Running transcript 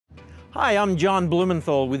Hi, I'm John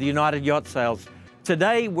Blumenthal with United Yacht Sales.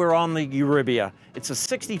 Today we're on the Eurybia. It's a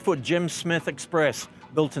 60-foot Jim Smith Express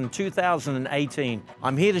built in 2018.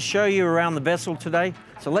 I'm here to show you around the vessel today,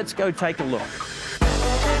 so let's go take a look.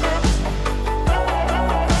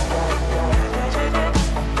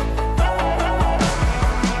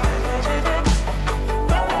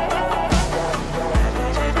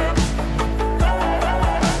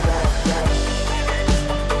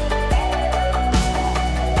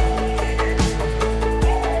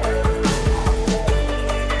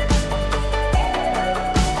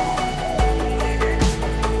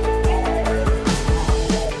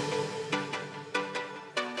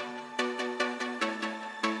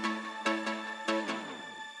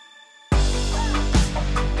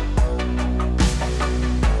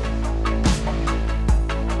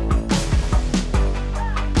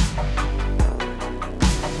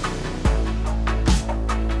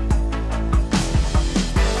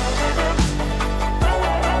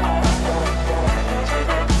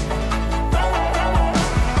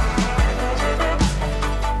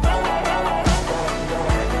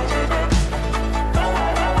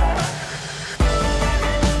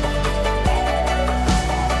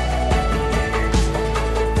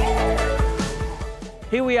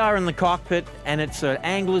 Here we are in the cockpit, and it's an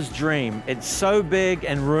angler's dream. It's so big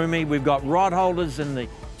and roomy. We've got rod holders in the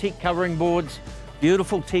teak covering boards,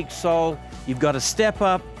 beautiful teak sole. You've got a step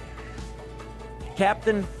up.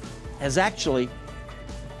 Captain has actually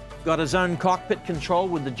got his own cockpit control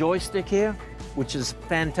with the joystick here, which is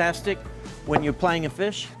fantastic when you're playing a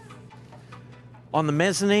fish. On the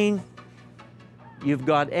mezzanine, you've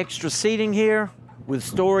got extra seating here with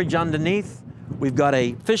storage underneath. We've got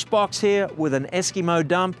a fish box here with an Eskimo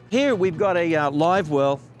dump. Here we've got a live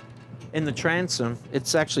well in the transom.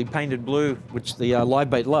 It's actually painted blue, which the live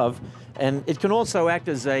bait love. And it can also act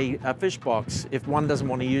as a fish box if one doesn't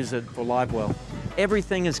want to use it for live well.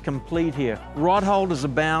 Everything is complete here. Rod holders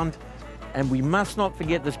abound, and we must not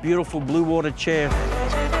forget this beautiful blue water chair.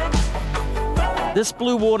 This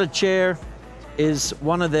blue water chair is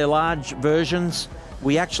one of their large versions.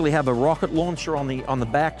 We actually have a rocket launcher on the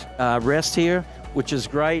back rest here, which is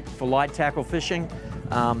great for light tackle fishing.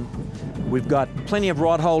 We've got plenty of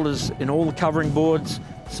rod holders in all the covering boards,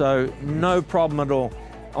 so no problem at all.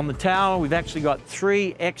 On the tower, we've actually got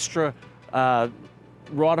 3 extra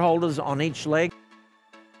rod holders on each leg.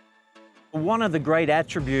 One of the great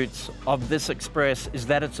attributes of this Express is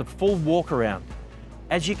that it's a full walk around.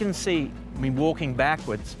 As you can see me walking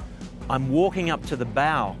backwards, I'm walking up to the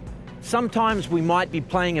bow. Sometimes we might be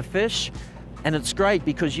playing a fish, and it's great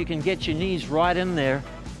because you can get your knees right in there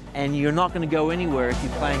and you're not going to go anywhere if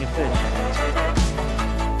you're playing a fish.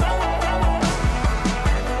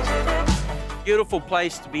 Beautiful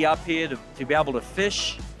place to be up here to be able to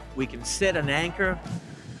fish. We can set an anchor.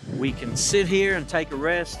 We can sit here and take a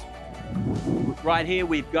rest. Right here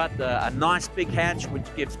we've got a nice big hatch which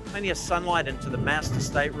gives plenty of sunlight into the master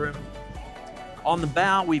stateroom. On the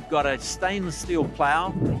bow, we've got a stainless steel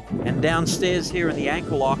plow, and downstairs here in the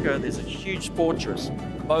anchor locker, there's a huge fortress,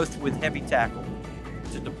 both with heavy tackle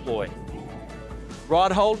to deploy.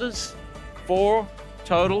 Rod holders, 4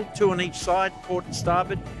 total, 2 on each side, port and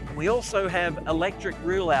starboard. And we also have electric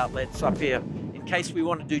reel outlets up here in case we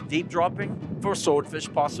want to do deep dropping for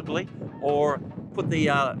swordfish possibly, or put the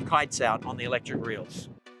kites out on the electric reels.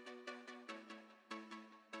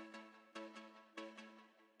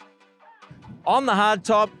 On the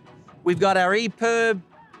hardtop, we've got our EPIRB,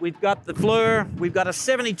 we've got the FLIR, we've got a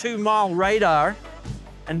 72-mile radar,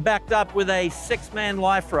 and backed up with a 6-man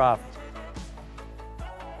life raft.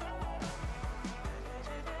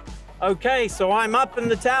 Okay, so I'm up in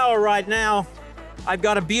the tower right now. I've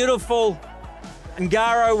got a beautiful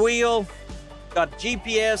Angaro wheel, got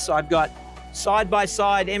GPS, I've got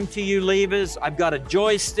side-by-side MTU levers, I've got a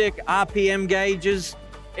joystick, RPM gauges,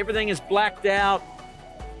 everything is blacked out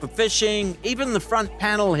for fishing, even the front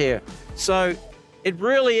panel here. So it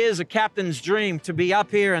really is a captain's dream to be up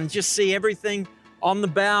here and just see everything on the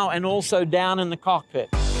bow and also down in the cockpit.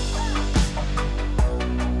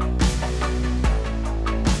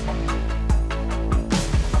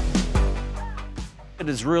 It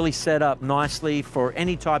is really set up nicely for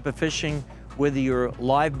any type of fishing, whether you're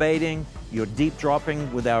live baiting, you're deep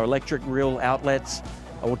dropping with our electric reel outlets,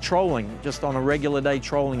 or trolling, just on a regular day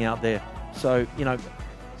trolling out there. So, you know,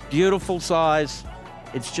 beautiful size,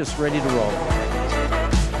 it's just ready to roll.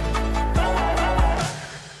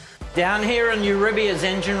 Down here in Eurybia's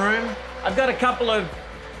engine room, I've got a couple of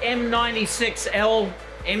M96L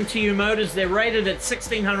MTU motors. They're rated at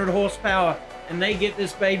 1600 horsepower, and they get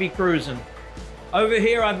this baby cruising. Over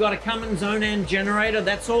here, I've got a Cummins Onan generator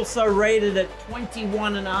that's also rated at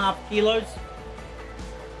 21.5 kilos.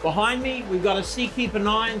 Behind me, we've got a Seakeeper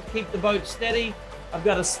 9 to keep the boat steady. I've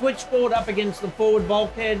got a switchboard up against the forward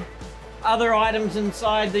bulkhead. Other items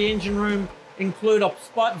inside the engine room include a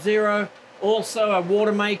Spot Zero, also a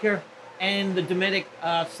water maker, and the Dometic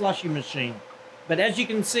slushy machine. But as you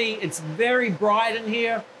can see, it's very bright in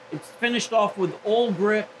here. It's finished off with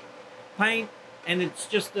awlgrip paint, and it's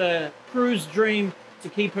just a cruise dream to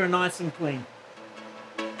keep her nice and clean.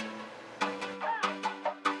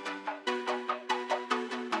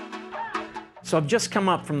 So I've just come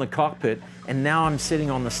up from the cockpit and now I'm sitting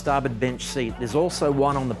on the starboard bench seat. There's also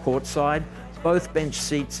one on the port side. Both bench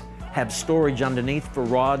seats have storage underneath for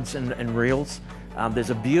rods and reels. There's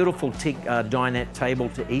a beautiful teak dinette table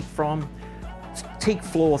to eat from. Teak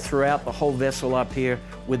floor throughout the whole vessel up here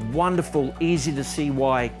with wonderful, easy to see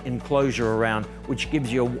why enclosure around, which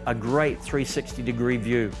gives you a great 360-degree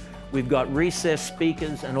view. We've got recessed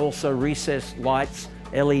speakers and also recessed lights,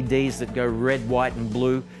 LEDs that go red, white, and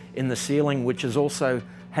blue in the ceiling, which is also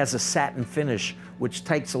has a satin finish, which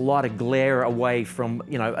takes a lot of glare away from,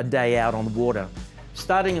 you know, a day out on the water.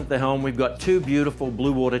 Starting at the helm, we've got two beautiful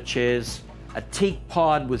blue water chairs, a teak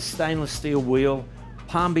pod with stainless steel wheel,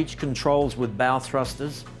 Palm Beach controls with bow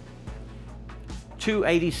thrusters, two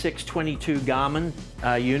 8622 Garmin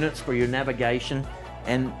units for your navigation,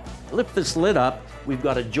 and lift this lid up, we've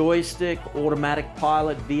got a joystick, automatic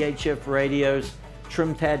pilot, VHF radios,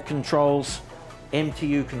 trim pad controls,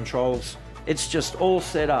 MTU controls. It's just all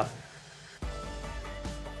set up.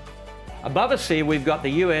 Above us here, we've got the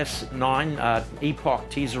US 9 Epoch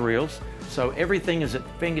teaser reels, so everything is at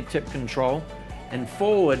fingertip control. And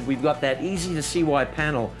forward, we've got that easy to see why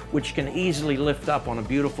panel, which can easily lift up on a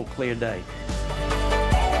beautiful clear day.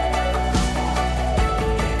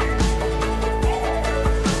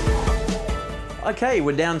 Okay,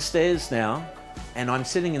 we're downstairs now, and I'm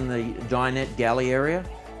sitting in the dinette galley area.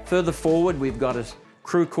 Further forward, we've got a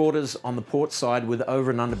crew quarters on the port side with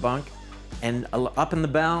over and under bunk. And up in the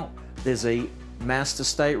bow, there's a master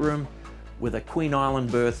stateroom with a Queen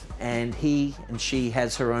Island berth, and he and she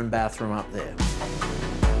has her own bathroom up there.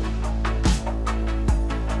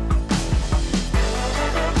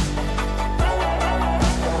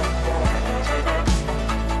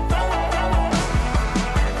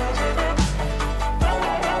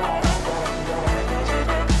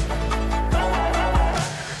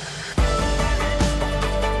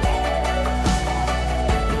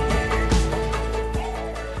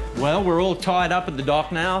 Well, we're all tied up at the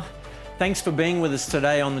dock now. Thanks for being with us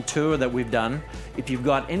today on the tour that we've done. If you've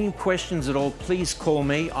got any questions at all, please call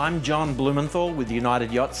me. I'm John Blumenthal with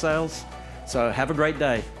United Yacht Sales. So have a great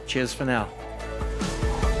day. Cheers for now.